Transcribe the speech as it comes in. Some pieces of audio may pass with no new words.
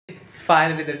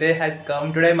finally the day has come.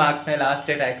 Today marks my last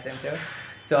day at Accenture.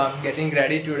 So I'm getting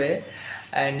ready today.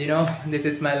 And this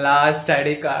is my last ID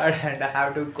card and I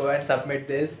have to go and submit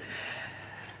this.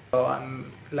 So I'm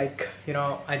like,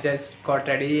 I just got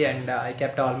ready and I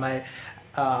kept all my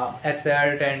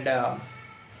assert and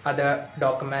other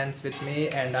documents with me,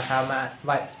 and I have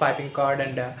my swiping card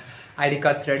and ID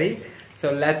cards ready. So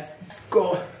let's go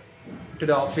to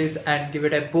the office and give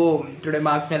it a boom. Today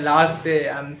marks my last day.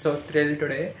 I'm so thrilled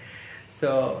today. So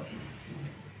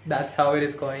that's how it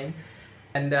is going.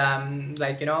 And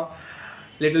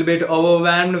little bit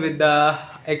overwhelmed with the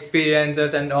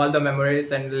experiences and all the memories,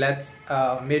 and let's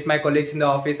meet my colleagues in the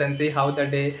office and see how the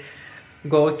day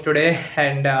goes today,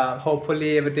 and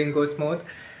hopefully everything goes smooth.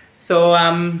 So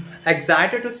I'm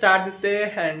excited to start this day,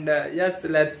 and yes,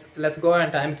 let's go.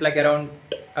 And time's like around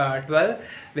 12.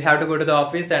 We have to go to the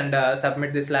office and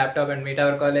submit this laptop and meet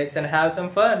our colleagues and have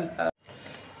some fun.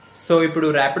 So ఇప్పుడు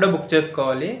Rapido book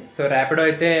చేసుకోవాలి. So Rapido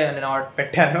అయితే నేను order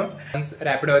పెట్టాను.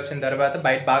 ర్యాపిడో వచ్చిన తర్వాత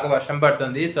బయట బాగా వర్షం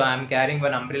పడుతుంది. So I'm carrying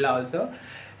one umbrella also.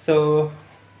 So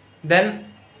then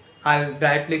I'll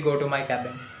directly go to my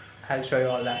cabin. I'll show you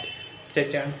all that. Stay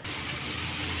tuned.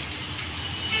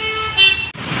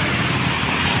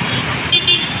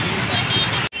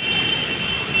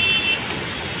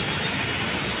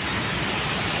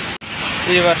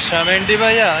 ఈ వర్షం ఏంటి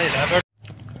భయ్యా ఇలా?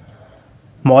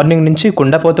 మార్నింగ్ నుంచి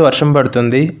కుండపోతూ వర్షం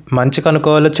పడుతుంది. మంచి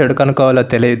కనుక్కోవాలో చెడు కనుక్కోవాలో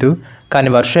తెలియదు, కానీ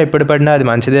వర్షం ఎప్పుడు పడినా అది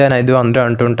మంచిదే అని అందరూ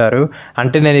అంటుంటారు.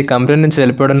 అంటే నేను ఈ కంపెనీ నుంచి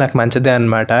వెళ్ళిపోవడం నాకు మంచిదే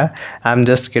అనమాట. I'm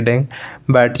just kidding.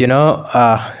 బట్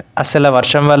అసలు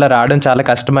వర్షం వల్ల రావడం చాలా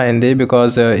కష్టమైంది.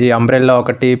 బికాజ్ ఈ అంబ్రెల్లా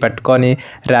ఒకటి పెట్టుకొని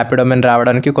ర్యాపిడో మీద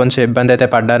రావడానికి కొంచెం ఇబ్బంది అయితే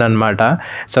పడ్డాను అనమాట.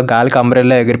 సో గాలికి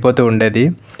అంబ్రెల్లా ఎగిరిపోతూ ఉండేది.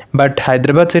 బట్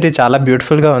హైదరాబాద్ సిటీ చాలా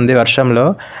బ్యూటిఫుల్గా ఉంది వర్షంలో.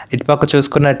 ఇటుపక్క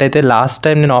చూసుకున్నట్టయితే లాస్ట్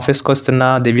టైం నేను ఆఫీస్కి వస్తున్న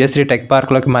దివ్యశ్రీ టెక్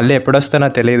పార్క్లోకి మళ్ళీ ఎప్పుడు వస్తానో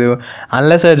తెలియదు.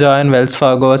 Unless I join wells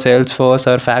Fargo, sales force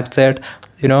are ఫ్యాక్ట్సెట్,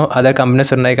 other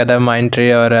companies ఉన్నాయి కదా, మైంట్రీ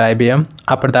ఆర్ ఐబిఎం.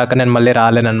 అప్పటిదాకా నేను మళ్ళీ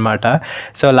రాలేనమాట.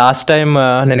 సో లాస్ట్ టైం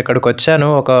నేను ఇక్కడికి వచ్చాను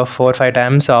ఒక 4-5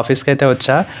 టైమ్స్ ఆఫీస్కి అయితే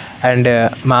వచ్చా. అండ్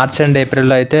మార్చ్ అండ్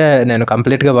ఏప్రిల్లో అయితే నేను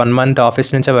కంప్లీట్గా 1 మంత్ ఆఫీస్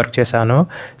నుంచే వర్క్ చేశాను.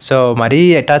 సో మరీ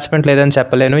అటాచ్మెంట్ లేదని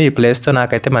చెప్పలేను. ఈ ప్లేస్తో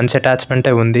నాకైతే మంచి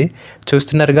అటాచ్మెంటే ఉంది.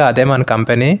 చూస్తున్నారుగా, అదే మన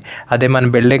కంపెనీ, అదే మన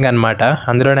బిల్డింగ్ అనమాట.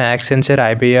 అందులోనే Accenture,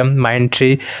 IBM,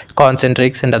 Mindtree,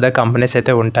 Concentrix and other companies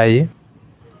అయితే ఉంటాయి.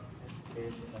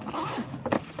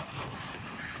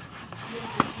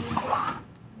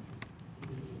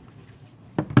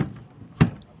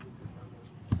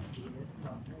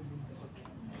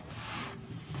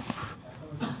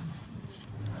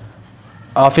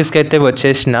 ఆఫీస్కి అయితే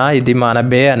వచ్చేసిన. ఇది మన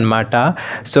బే అనమాట.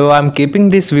 So I'm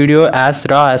keeping this video as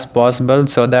రా యాజ్ పాసిబుల్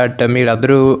సో దట్ మీరు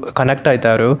అందరూ కనెక్ట్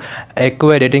అవుతారు.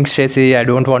 ఎక్కువ ఎడిటింగ్స్ చేసి I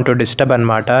don't want to disturb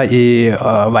అనమాట ఈ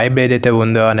వైబ్ ఏదైతే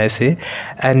ఉందో అనేసి.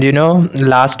 అండ్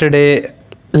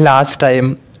లాస్ట్ టైం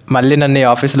మళ్ళీ నన్ను ఈ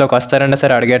ఆఫీస్లోకి వస్తారన్నా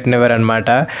సరే అడిగేటనివ్వరు అనమాట.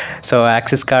 సో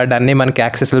యాక్సెస్ కార్డ్ అన్నీ మనకి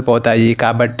యాక్సెస్లు పోతాయి.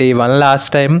 కాబట్టి లాస్ట్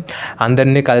టైం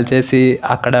అందరినీ కలిసేసి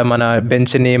అక్కడ మన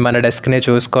బెంచ్ని, మన డెస్క్ని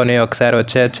చూసుకొని ఒకసారి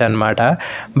వచ్చేయచ్చు అనమాట.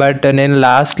 బట్ నేను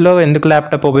లాస్ట్లో ఎందుకు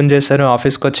ల్యాప్టాప్ ఓపెన్ చేశాను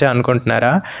ఆఫీస్కి వచ్చే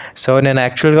అనుకుంటున్నారా? సో నేను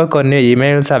యాక్చువల్గా కొన్ని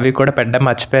ఈమెయిల్స్ అవి కూడా పెట్టడం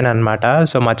మర్చిపోయాను అనమాట.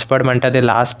 సో మర్చిపోవడం అంటే అది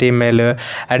లాస్ట్ ఈమెయిల్.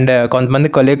 అండ్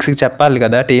కొంతమంది కొలీగ్స్కి చెప్పాలి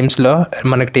కదా, టీమ్స్లో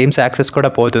మనకి టీమ్స్ యాక్సెస్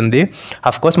కూడా పోతుంది.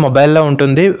 అఫ్కోర్స్ మొబైల్లో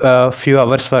ఉంటుంది ఫ్యూ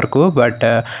అవర్స్ వరకు. బట్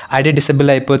ఐడి డిసేబుల్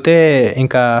అయిపోతే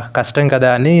ఇంకా కష్టం కదా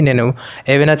అని నేను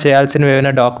ఏవైనా చేయాల్సినవి,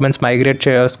 ఏవైనా డాక్యుమెంట్స్ మైగ్రేట్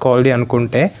చేసుకోవాలి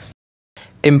అనుకుంటే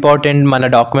ఇంపార్టెంట్ మన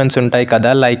డాక్యుమెంట్స్ ఉంటాయి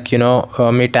కదా, like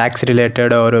me tax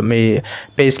related are me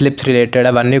pay slips related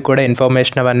అవన్నీ కూడా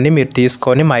ఇన్ఫర్మేషన్ అవన్నీ మీరు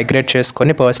తీసుకొని మైగ్రేట్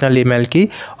చేసుకొని పర్సనల్ ఈమెయిల్కి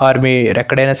ఆర్ మీరు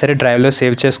ఎక్కడైనా సరే డ్రైవ్లో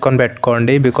సేవ్ చేసుకొని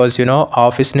పెట్టుకోండి. బికాజ్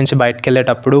ఆఫీస్ నుంచి బయటకు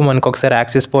వెళ్ళేటప్పుడు మనకు ఒకసారి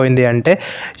యాక్సెస్ పోయింది అంటే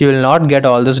you will not get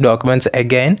all those documents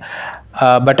again.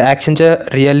 But Accenture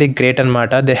really great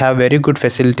అనమాట. They have very good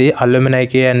facility.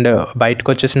 అల్యూమినైకి and బయటకు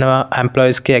వచ్చేసిన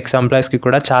ఎంప్లాయీస్కి, ఎక్స్ ఎంప్లాయీస్కి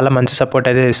కూడా చాలా మంచి సపోర్ట్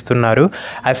అయితే ఇస్తున్నారు.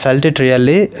 I felt it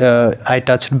really. I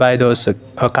touched by those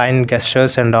kind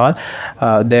gestures and all.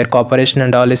 There cooperation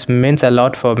and all means a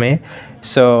lot for me.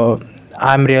 So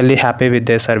I'm really happy with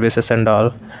their services and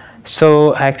all. So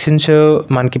Accenture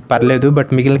మనకి పర్లేదు.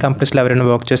 But మిగిలిన కంపెనీస్లో ఎవరైనా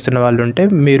work చేస్తున్న వాళ్ళు ఉంటే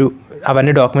మీరు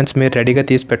అవన్నీ డాక్యుమెంట్స్ మీరు రెడీగా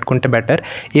తీసి పెట్టుకుంటే బెటర్.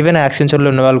 ఈవెన్ యాక్సెంచర్లో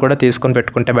ఉన్న వాళ్ళు కూడా తీసుకొని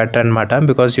పెట్టుకుంటే బెటర్ అనమాట.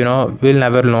 Because will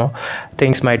never know,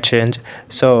 things might change.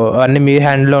 So అన్నీ మీ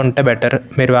హ్యాండ్లో ఉంటే బెటర్,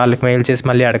 మీరు వాళ్ళకి మెయిల్ చేసి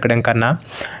మళ్ళీ అడగడం కన్నా.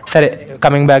 సరే,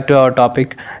 coming back to our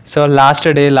topic. So last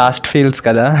day last feels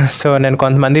కదా. సో నేను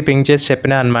కొంతమంది పింక్ చేసి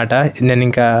చెప్పినా అనమాట, నేను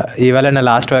ఇంకా ఇవాళ నా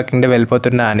లాస్ట్ వర్కింగ్ డే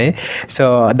వెళ్ళిపోతున్నా అని. సో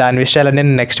దాని విషయాలు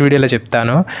నేను నెక్స్ట్ వీడియోలో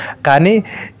చెప్తాను. కానీ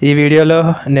ఈ వీడియోలో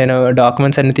నేను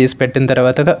డాక్యుమెంట్స్ అన్ని తీసి పెట్టిన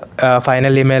తర్వాత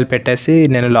ఫైనల్ ఈమెయిల్ పెట్టే పెట్టేసి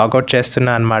నేను లాగౌట్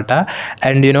చేస్తున్నా అనమాట.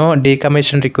 అండ్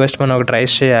డీకమిషన్ రిక్వెస్ట్ మనం ఒకటి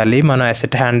రైజ్ చేయాలి మనం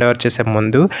అసెట్ హ్యాండ్ ఓవర్ చేసే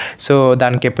ముందు. సో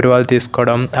దానికి అప్రూవల్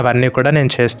తీసుకోవడం అవన్నీ కూడా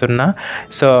నేను చేస్తున్నా.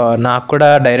 సో నాకు కూడా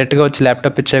డైరెక్ట్గా వచ్చి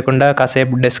ల్యాప్టాప్ ఇచ్చేయకుండా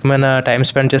కాసేపు డెస్క్ మీద టైం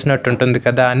స్పెండ్ చేసినట్టు ఉంటుంది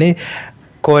కదా అని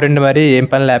కోరండి మరి ఏం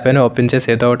పని లేకపోయినా ఓపెన్ చేసి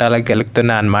ఏదో ఒకటి అలా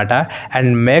గెలుపుతున్నా అనమాట.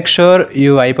 And make sure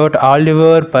you wipe out all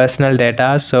your personal data.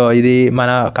 So ఇది మన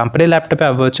కంపెనీ ల్యాప్టాప్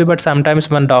అవ్వచ్చు, బట్ సమ్టైమ్స్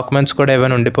మన డాక్యుమెంట్స్ కూడా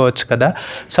ఏమైనా ఉండిపోవచ్చు కదా.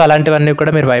 సో అలాంటివన్నీ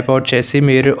కూడా మీరు వైప్ అవుట్ చేసి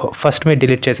మీరు ఫస్ట్ మీరు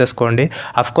డిలీట్ చేసేసుకోండి.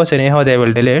 Of course anyhow they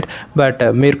will delete, but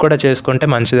మీరు కూడా చేసుకుంటే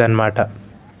మంచిది అనమాట,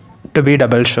 to be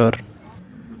double sure.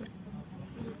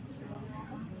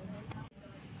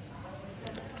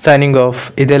 Signing off.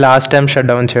 ఇదే లాస్ట్ టైం షట్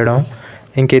డౌన్ చేయడం.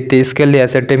 ఇంక ఇది తీసుకెళ్ళి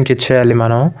అసెట్ టీమ్కి ఇచ్చేయాలి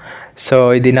మనం. సో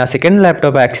ఇది నా second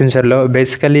laptop యాక్సెంచర్లో.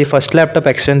 Basically first laptop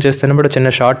exchange చేస్తున్నప్పుడు చిన్న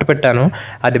షార్ట్ పెట్టాను,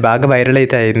 అది బాగా వైరల్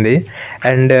అయితే అయింది.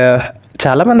 అండ్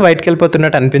చాలామంది బయటకు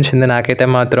వెళ్ళిపోతున్నట్టు అనిపించింది నాకైతే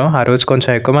మాత్రం. ఆ రోజు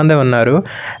కొంచెం ఎక్కువ మందే ఉన్నారు.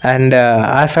 And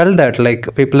I felt that like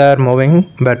people are moving,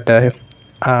 but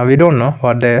we don't know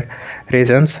what their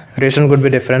reason could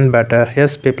be different, but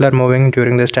yes, people are moving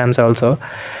during these times also.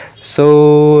 So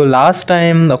last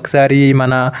time ఒకసారి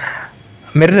మన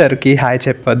మిర్రర్కి హాయ్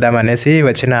చెప్పొద్దాం అనేసి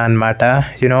వచ్చిన అనమాట.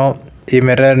 ఈ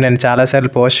mirror నేను చాలాసార్లు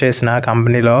post చేసిన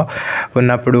కంపెనీలో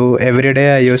ఉన్నప్పుడు. Everyday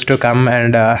I use to come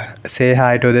and say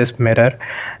hi to this mirror.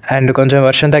 And కొంచెం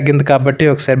వర్షం తగ్గింది కాబట్టి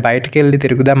ఒకసారి బయటికి వెళ్ళి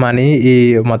తిరుగుదామని ఈ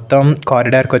మొత్తం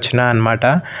కారిడార్కి వచ్చిన అనమాట.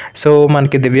 సో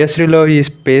మనకి దివ్యశ్రీలో ఈ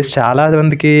స్పేస్ చాలా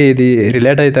మందికి ఇది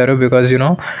రిలేట్ అవుతారు, బికాజ్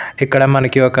ఇక్కడ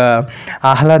మనకి ఒక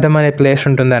ఆహ్లాదం అనే ప్లేస్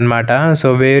ఉంటుంది అనమాట. So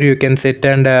where you can SIT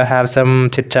and have some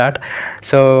chit chat.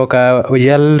 So ఒక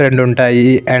ఉయ్యాలు 2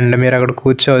 ఉంటాయి అండ్ మీరు అక్కడ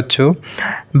కూర్చోవచ్చు.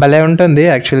 భలే ఉంటుంది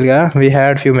యాక్చువల్గా. We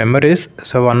had few memories.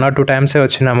 So 1 or 2 times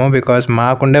వచ్చినాము, బికాజ్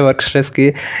మాకుండే వర్క్ స్ట్రెస్కి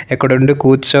ఎక్కడుండి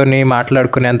కూర్చొని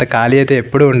మాట్లాడుకునేంత ఖాళీ అయితే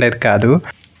ఎప్పుడూ ఉండేది కాదు.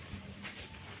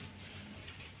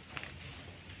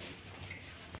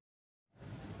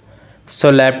 సో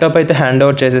ల్యాప్టాప్ అయితే హ్యాండ్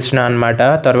ఓవర్ చేసేసిన అనమాట.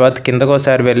 తర్వాత కిందకు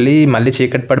ఒకసారి వెళ్ళి మళ్ళీ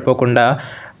చీకటి పడిపోకుండా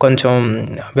కొంచెం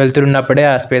వెళ్తున్నప్పుడే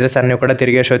ఆ స్పేసెస్ అన్నీ కూడా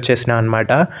తిరిగేసి వచ్చేసిన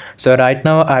అనమాట. So right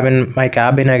now I mean my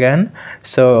cabin again.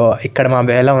 So ఇక్కడ మా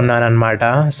బేలో ఉన్నానమాట.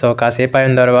 సో కాసేపు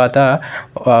అయిన తర్వాత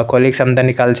కొలీగ్స్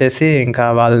అందరినీ కలిసేసి ఇంకా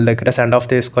వాళ్ళ దగ్గర సెండ్ ఆఫ్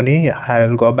తీసుకొని I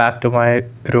will go back to my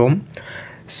room.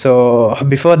 So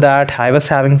before that I was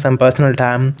having some personal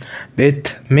time with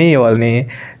me only.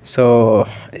 So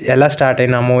ఎలా స్టార్ట్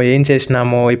అయినాము, ఏం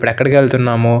చేసినాము, ఇప్పుడు ఎక్కడికి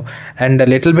వెళ్తున్నాము, and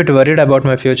little bit worried about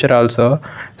my future also.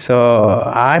 So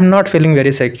I'm not feeling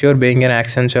very secure being an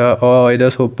Accenture. ఏదో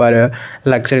super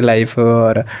luxury life,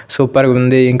 సూపర్గా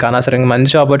ఉంది, ఇంకా అనవసరంగా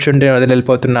మంచి ఆపర్చునిటీ వదిలి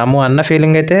వెళ్ళిపోతున్నాము అన్న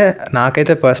ఫీలింగ్ అయితే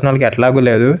నాకైతే పర్సనల్గా ఎట్లాగూ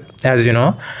లేదు, as you know.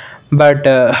 But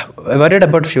worried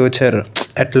about future,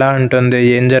 ఎట్లా ఉంటుంది,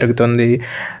 ఏం జరుగుతుంది,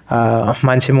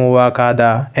 మంచి మూవా కాదా.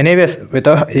 ఎనీవేస్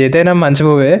ఏదైనా మంచి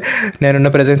మూవే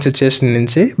నేనున్న ప్రజెంట్ సిచ్యుయేషన్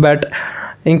నుంచి. బట్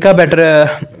ఇంకా బెటర్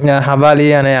అవ్వాలి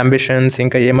అనే అంబిషన్స్,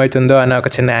 ఇంకా ఏమవుతుందో అనే ఒక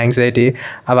చిన్న యాంగ్జైటీ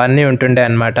అవన్నీ ఉంటుండే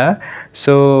అనమాట.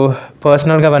 సో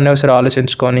పర్సనల్గా అవన్నీ ఒకసారి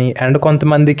ఆలోచించుకొని, అండ్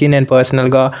కొంతమందికి నేను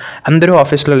పర్సనల్గా, అందరూ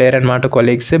ఆఫీస్లో లేరనమాట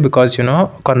కొలీగ్స్, బికాజ్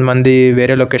కొంతమంది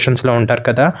వేరే లొకేషన్స్లో ఉంటారు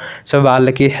కదా. సో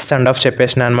వాళ్ళకి సెండ్ ఆఫ్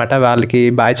చెప్పేసిన అనమాట, వాళ్ళకి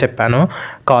బాయ్ చెప్పాను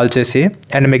కాల్ చేసి.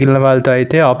 అండ్ మిగిలిన వాళ్ళతో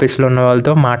అయితే ఆఫీస్లో ఉన్న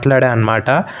వాళ్ళతో మాట్లాడా అనమాట.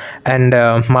 అండ్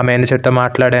మా మేనేజర్తో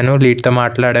మాట్లాడాను, లీడ్తో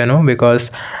మాట్లాడాను, బికాజ్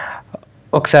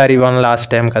ఒకసారి లాస్ట్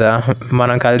టైం కదా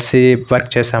మనం కలిసి వర్క్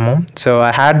చేసాము. So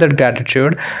I had that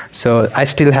gratitude. So I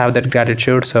still have that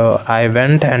gratitude. So I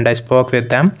went and I spoke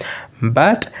with them.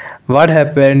 But what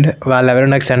happened, వాళ్ళెవరు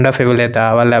నాకు సెండ్ ఆఫ్ ఇవ్వలేదా,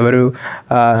 వాళ్ళెవరు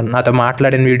నాతో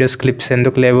మాట్లాడిన వీడియోస్ క్లిప్స్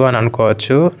ఎందుకు లేవు అని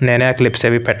అనుకోవచ్చు. నేనే ఆ క్లిప్స్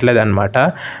ఏవి పెట్టలేదన్నమాట,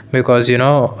 బికాజ్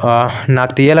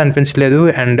నాకు తీయాలనిపించలేదు.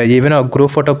 అండ్ ఈవెన్ ఒక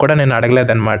గ్రూప్ ఫోటో కూడా నేను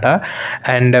అడగలేదన్నమాట.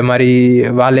 అండ్ మరి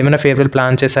వాళ్ళు ఏమైనా ఫేర్వెల్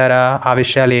ప్లాన్ చేశారా, ఆ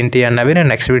విషయాలు ఏంటి అన్నవి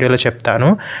నేను నెక్స్ట్ వీడియోలో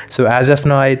చెప్తాను. సో యాజ్ ఆఫ్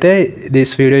నో అయితే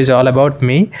this video is all about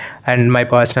me and my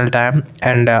personal time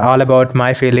and all about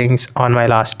my feelings on my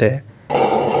last day.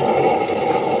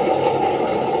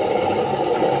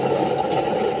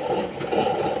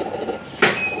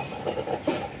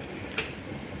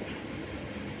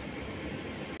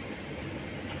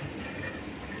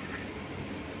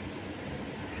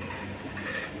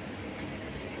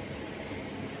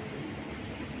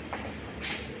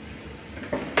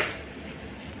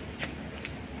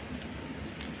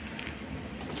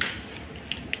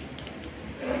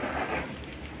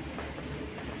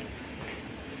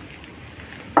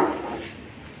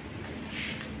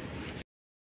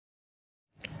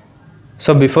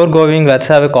 So before going let's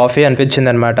have a coffee అనిపించింది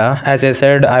అనమాట. As I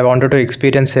said I wanted to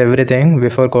experience everything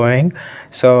before going.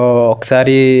 So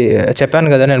ఒకసారి చెప్పాను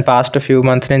కదా నేను past few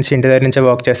months నుంచి ఇంటి దగ్గర నుంచే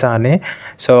వర్క్ చేశాను అని.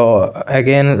 సో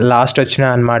అగైన్ లాస్ట్ వచ్చిన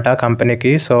అనమాట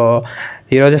కంపెనీకి. సో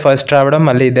ఈరోజే ఫస్ట్ రావడం,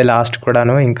 మళ్ళీ ఇదే లాస్ట్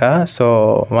కూడాను ఇంకా. సో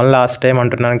వన్ లాస్ట్ టైం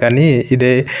అంటున్నాను కానీ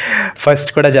ఇదే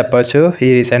ఫస్ట్ కూడా చెప్పొచ్చు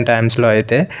ఈ రీసెంట్ టైమ్స్లో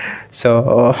అయితే. సో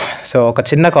సో ఒక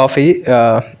చిన్న కాఫీ,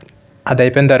 అది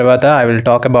అయిపోయిన తర్వాత I will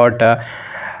talk about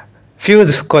few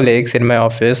colleagues in my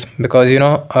office. Because you know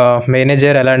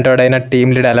manager ఎలాంటివాడైనా, team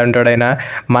lead ఎలాంటివాడైనా,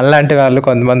 మనలాంటి వాళ్ళు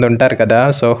కొంతమంది ఉంటారు కదా.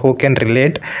 So who can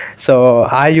relate. So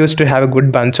I use to have a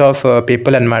good bunch of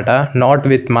people అనమాట. Not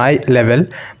with my level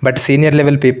but senior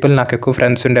level people, నాకు ఎక్కువ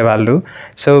friends ఉండేవాళ్ళు.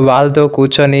 So వాళ్ళతో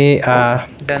కూర్చొని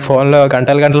ఫోన్లో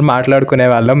గంటలు గంటలు మాట్లాడుకునే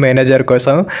వాళ్ళం మేనేజర్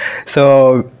కోసం. సో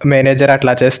మేనేజర్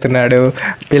అట్లా చేస్తున్నాడు,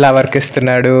 ఇలా వర్క్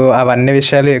ఇస్తున్నాడు, అవన్నీ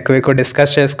విషయాలు ఎక్కువ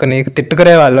డిస్కస్ చేసుకుని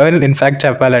తిట్టుకునే వాళ్ళం ఇన్ఫ్యాక్ట్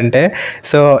చెప్పాలంటే.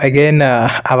 సో అగైన్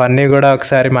అవన్నీ కూడా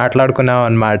ఒకసారి మాట్లాడుకున్నాం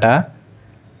అన్నమాట.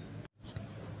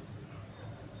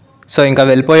 సో ఇంకా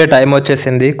వెళ్ళిపోయే టైం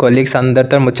వచ్చేసింది. కొలీగ్స్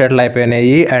అందరితో ముచ్చట్లు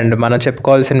అయిపోయినాయి అండ్ మనం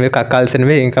చెప్పుకోవాల్సినవి,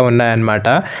 కక్కాల్సినవి ఇంకా ఉన్నాయన్నమాట.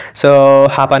 సో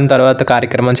ఆ పని తర్వాత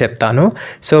కార్యక్రమం చెప్తాను.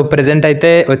 సో ప్రజెంట్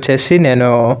అయితే వచ్చేసి నేను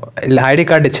ఐడి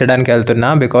కార్డ్ ఇచ్చేయడానికి వెళ్తున్నా.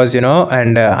 Because you know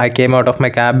and I came out of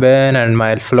my cabin and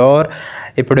my floor.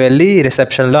 ఇప్పుడు వెళ్ళి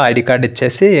రిసెప్షన్లో ఐడి కార్డ్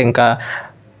ఇచ్చేసి ఇంకా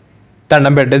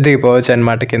దండం పెట్టి దిగిపోవచ్చు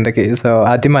అనమాట కిందకి. సో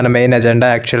అది మన main agenda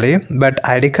actually. But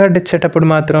ID card ఇచ్చేటప్పుడు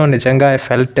మాత్రం నిజంగా I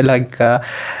felt like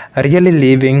really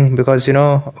leaving. Because you know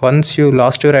once you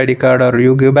lost your ID card or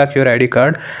you give back your ID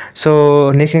card, so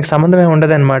నీకు ఇంక సంబంధమే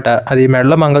ఉండదు అనమాట. అది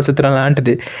మెడలో మంగళసూత్రం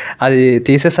లాంటిది. అది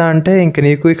తీసేసా అంటే ఇంక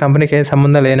నీకు ఈ కంపెనీకి ఏం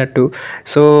సంబంధం లేనట్టు.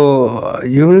 So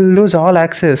you will lose all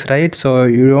access, right? So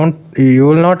you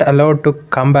will not allowed to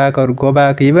come back or go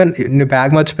back. Even నీ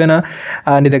బ్యాగ్ మర్చిపోయినా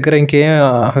నీ దగ్గర ఇంకేం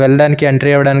వెళ్ళడానికి,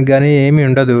 ఎంట్రీ అవ్వడానికి కానీ ఏమీ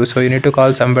ఉండదు. So you need to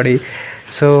call somebody.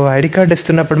 So ID card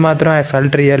ఇస్తున్నప్పుడు మాత్రం I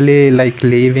felt really like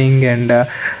leaving and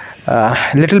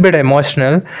little bit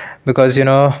emotional. Because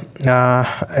you know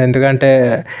ఎందుకంటే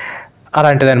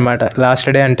అలాంటిది అనమాట. లాస్ట్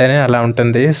డే అంటేనే అలా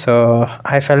ఉంటుంది. So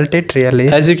I felt it really,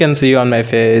 as you can see on my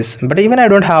face. But even I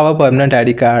don't have a permanent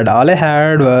ID card. All I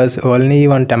had was only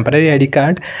one temporary ID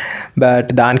card. But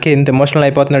దానికి ఇంత emotional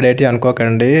అయిపోతున్నాడు ఏంటి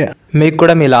అనుకోకండి. మీకు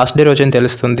కూడా మీ last day రోజు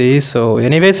తెలుస్తుంది. So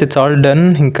anyways it's all done.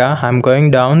 ఇంకా ఐఎమ్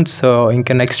గోయింగ్ డౌన్. సో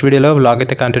ఇంకా నెక్స్ట్ వీడియోలో వ్లాగ్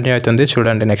అయితే కంటిన్యూ అవుతుంది,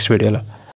 చూడండి నెక్స్ట్ వీడియోలో.